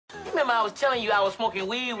Remember I was telling you I was smoking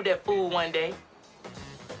weed with that fool one day.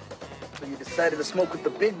 So you decided to smoke with the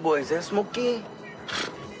big boys, eh, Smokey?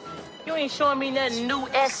 You ain't showing me nothing new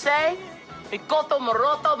essay? Picoto,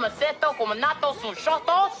 moroto, maceto, cominatos, un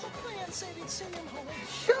shotos?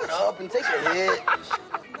 Shut up and take a hit.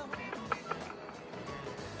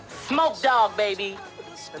 Smoke dog, baby.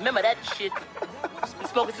 Remember that shit. Been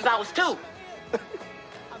smoking since I was 2.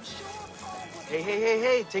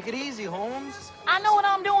 Hey, take it easy, Holmes. I know what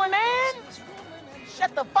I'm doing, man.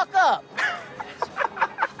 Shut the fuck up.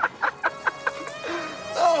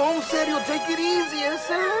 Oh, Holmes said he'll take it easy, yes,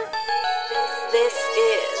 sir. This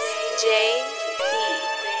is J.P.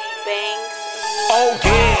 Banks. Oh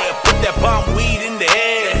yeah, put that bomb weed in the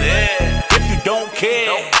air. If you don't care.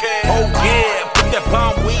 Oh yeah, put that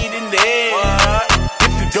bomb weed in the air.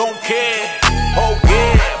 If you don't care. Oh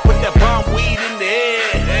yeah, put that bomb weed in the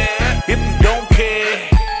air. If you don't care.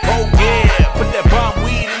 Oh yeah, put that bomb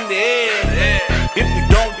weed in the air. If you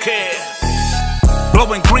don't care.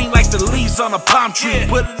 Blowing green like the leaves on a palm tree.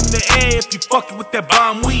 Put it in the air if you fucking with that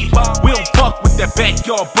bomb weed. We don't fuck with that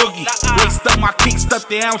backyard boogie. Laced up my kicks, stuck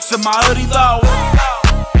the ounce in my hoodie though.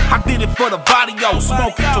 I did it for the body, yo.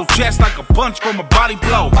 Smoking your chest like a punch from a body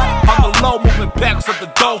blow. On the low, moving backs up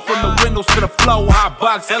the door. From the windows to the floor, hot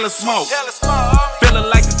box, hella smoke. Feeling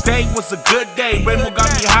like the day was a good day. Raimo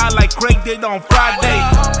got me high like Craig did on Friday.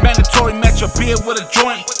 Mandatory match a beer with a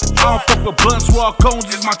joint. I don't fuck with blunts, raw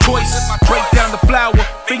cones is my choice. Break down the flour,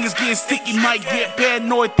 fingers getting sticky. Might get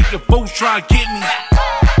paranoid, thinking folks trying to get me.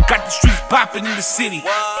 Got the streets popping in the city.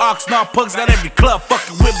 Oxnard Pugz got every club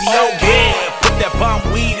fucking with me. Oh yeah, put that bomb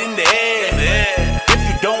weed in the air. If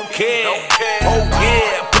you don't care. Oh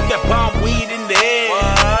yeah, put that bomb weed in the air.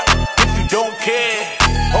 If you don't care.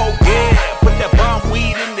 Oh yeah, put that bomb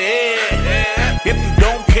weed in the air. If you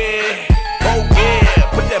don't care. Oh yeah,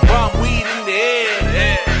 put that bomb weed in the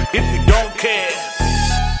air. If you don't care.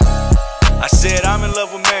 I said I'm in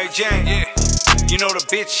love with Mary Jane. Yeah. You know the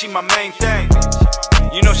bitch, she my main thing.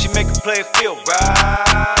 You know she make a player feel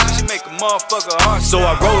right. She make a motherfucker heart. So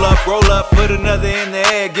I roll up, put another in the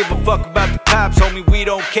air. Give a fuck about the cops, homie, we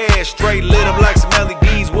don't care. Straight lit up like some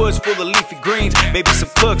LEDs, woods full of leafy greens. Maybe some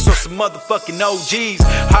cooks or some motherfucking OGs.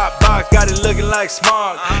 Hot box, got it looking like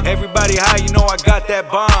smog. Everybody high, you know I got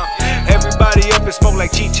that bomb. Everybody up and smoke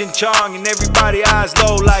like Cheech and Chong. And everybody eyes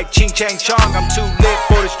low like Ching Chang Chong. I'm too lit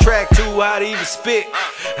for this track, too high to even spit.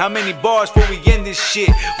 How many bars before we end this shit?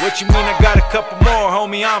 What you mean I got a couple more,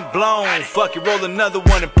 homie, I'm blown. Fuck it, roll another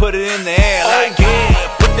one and put it in the air. Like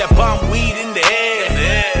yeah, put that bomb weed in the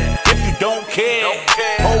air. If you don't care.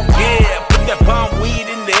 Oh yeah, put that bomb